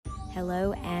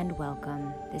Hello and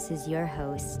welcome. This is your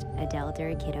host, Adele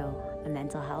Durakido, a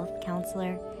mental health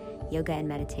counselor, yoga and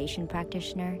meditation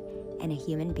practitioner, and a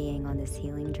human being on this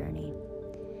healing journey.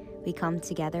 We come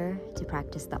together to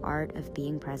practice the art of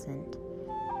being present.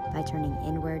 By turning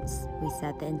inwards, we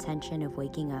set the intention of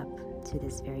waking up to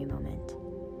this very moment,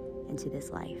 and to this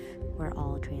life where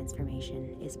all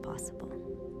transformation is possible.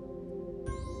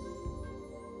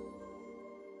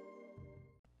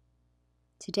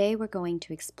 Today we're going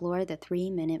to explore the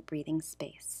 3-minute breathing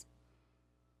space.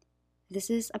 This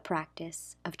is a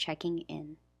practice of checking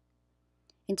in.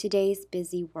 In today's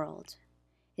busy world,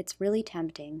 it's really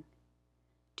tempting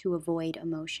to avoid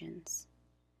emotions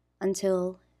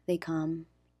until they come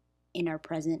in our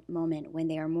present moment when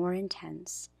they are more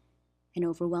intense and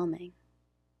overwhelming.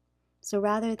 So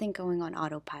rather than going on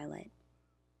autopilot,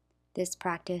 this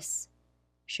practice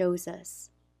shows us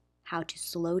how to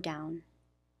slow down,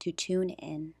 to tune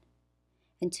in,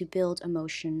 and to build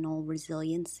emotional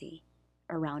resiliency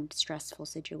around stressful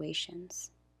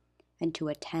situations, and to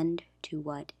attend to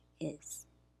what is.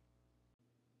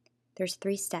 There's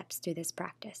 3 steps to this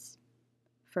practice.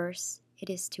 First,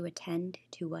 it is to attend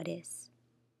to what is.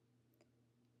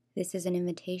 This is an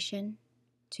invitation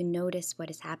to notice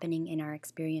what is happening in our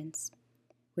experience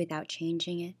without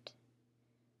changing it,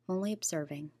 only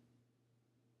observing.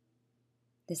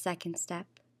 The second step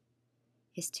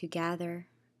is to gather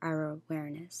our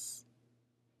awareness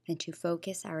and to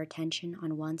focus our attention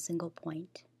on one single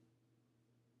point.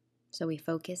 So we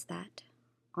focus that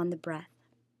on the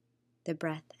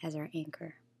breath as our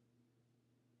anchor.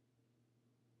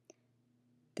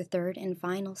 The third and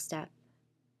final step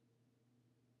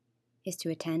is to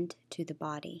attend to the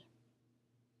body,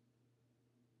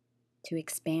 to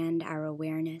expand our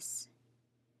awareness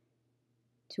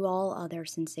to all other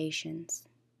sensations,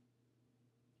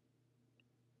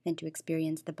 and to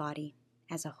experience the body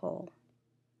as a whole.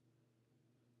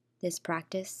 This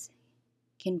practice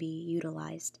can be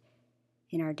utilized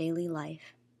in our daily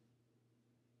life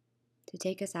to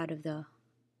take us out of the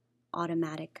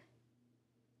automatic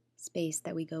space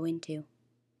that we go into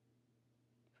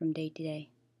from day to day,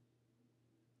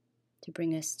 to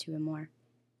bring us to a more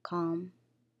calm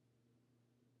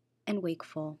and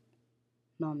wakeful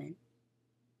moment.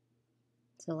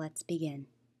 So let's begin.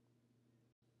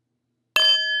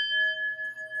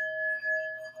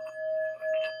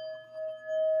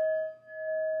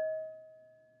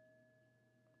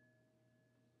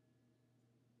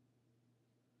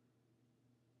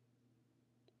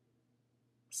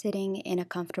 Sitting in a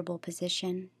comfortable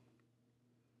position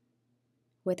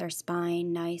with our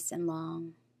spine nice and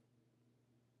long,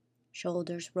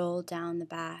 shoulders rolled down the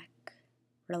back,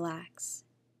 relaxed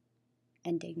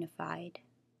and dignified.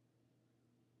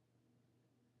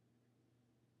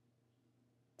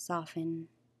 Soften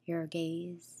your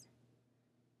gaze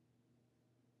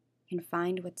and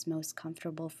find what's most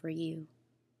comfortable for you.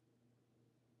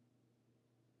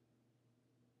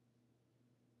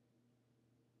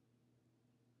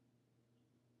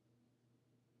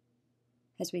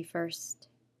 As we first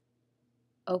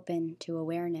open to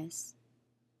awareness,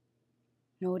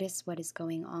 notice what is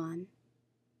going on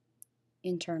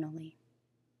internally.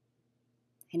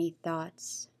 Any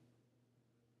thoughts,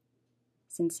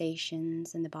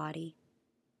 sensations in the body,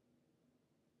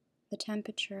 the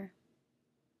temperature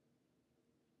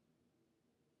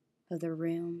of the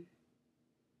room.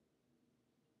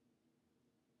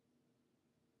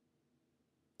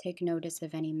 Take notice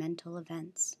of any mental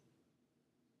events.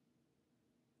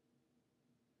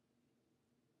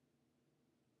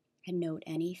 And note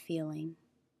any feeling,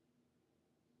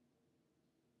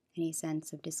 any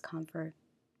sense of discomfort.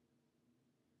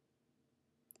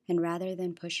 And rather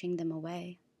than pushing them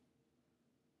away,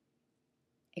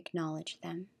 acknowledge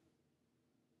them.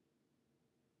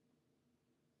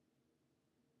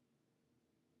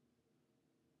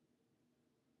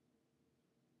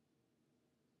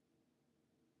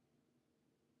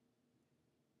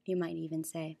 You might even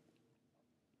say,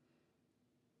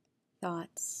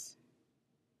 thoughts,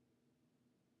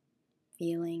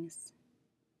 feelings,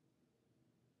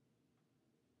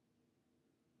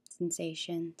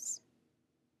 sensations,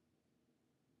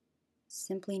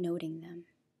 simply noting them.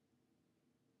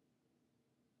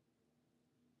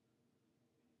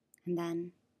 And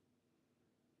then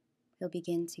we'll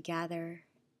begin to gather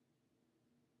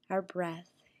our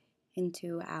breath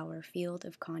into our field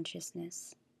of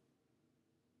consciousness.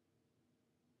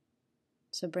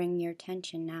 So bring your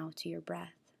attention now to your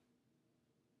breath.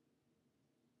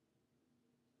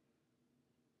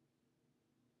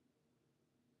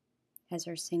 As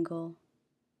our single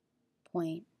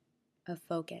point of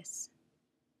focus.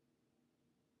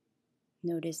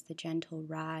 Notice the gentle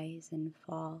rise and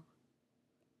fall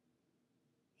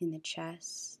in the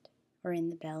chest or in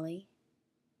the belly,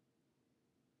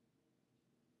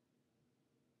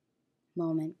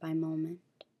 moment by moment,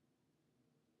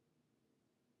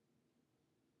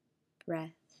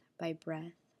 breath by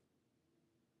breath.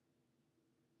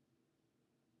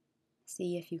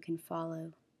 See if you can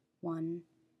follow one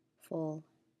full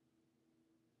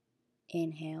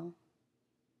inhale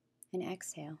and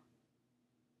exhale.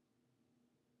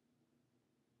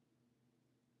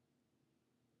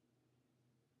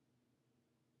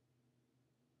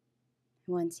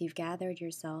 Once you've gathered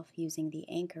yourself using the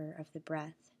anchor of the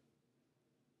breath,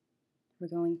 we're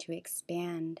going to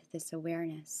expand this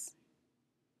awareness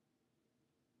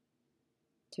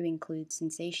to include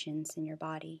sensations in your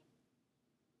body.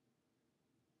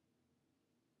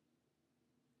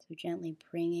 So gently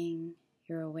bringing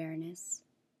your awareness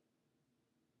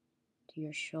to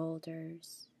your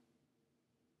shoulders,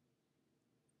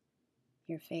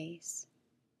 your face,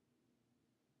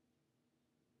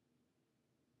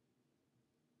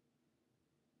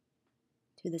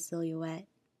 to the silhouette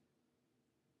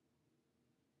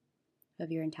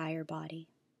of your entire body.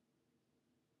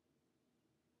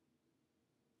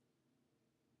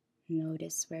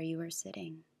 Notice where you are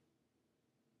sitting,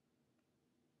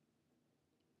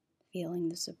 feeling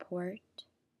the support,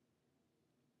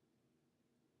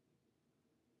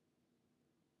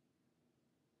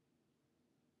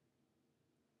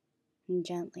 and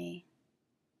gently,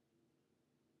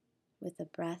 with the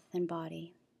breath and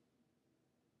body,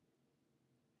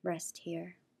 rest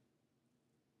here.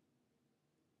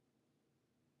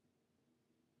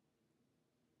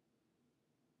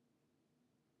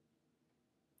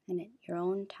 And at your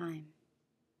own time,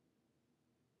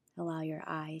 allow your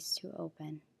eyes to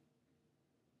open.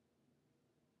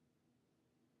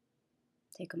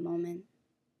 Take a moment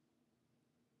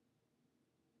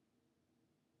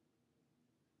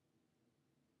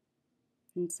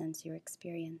and sense your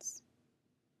experience.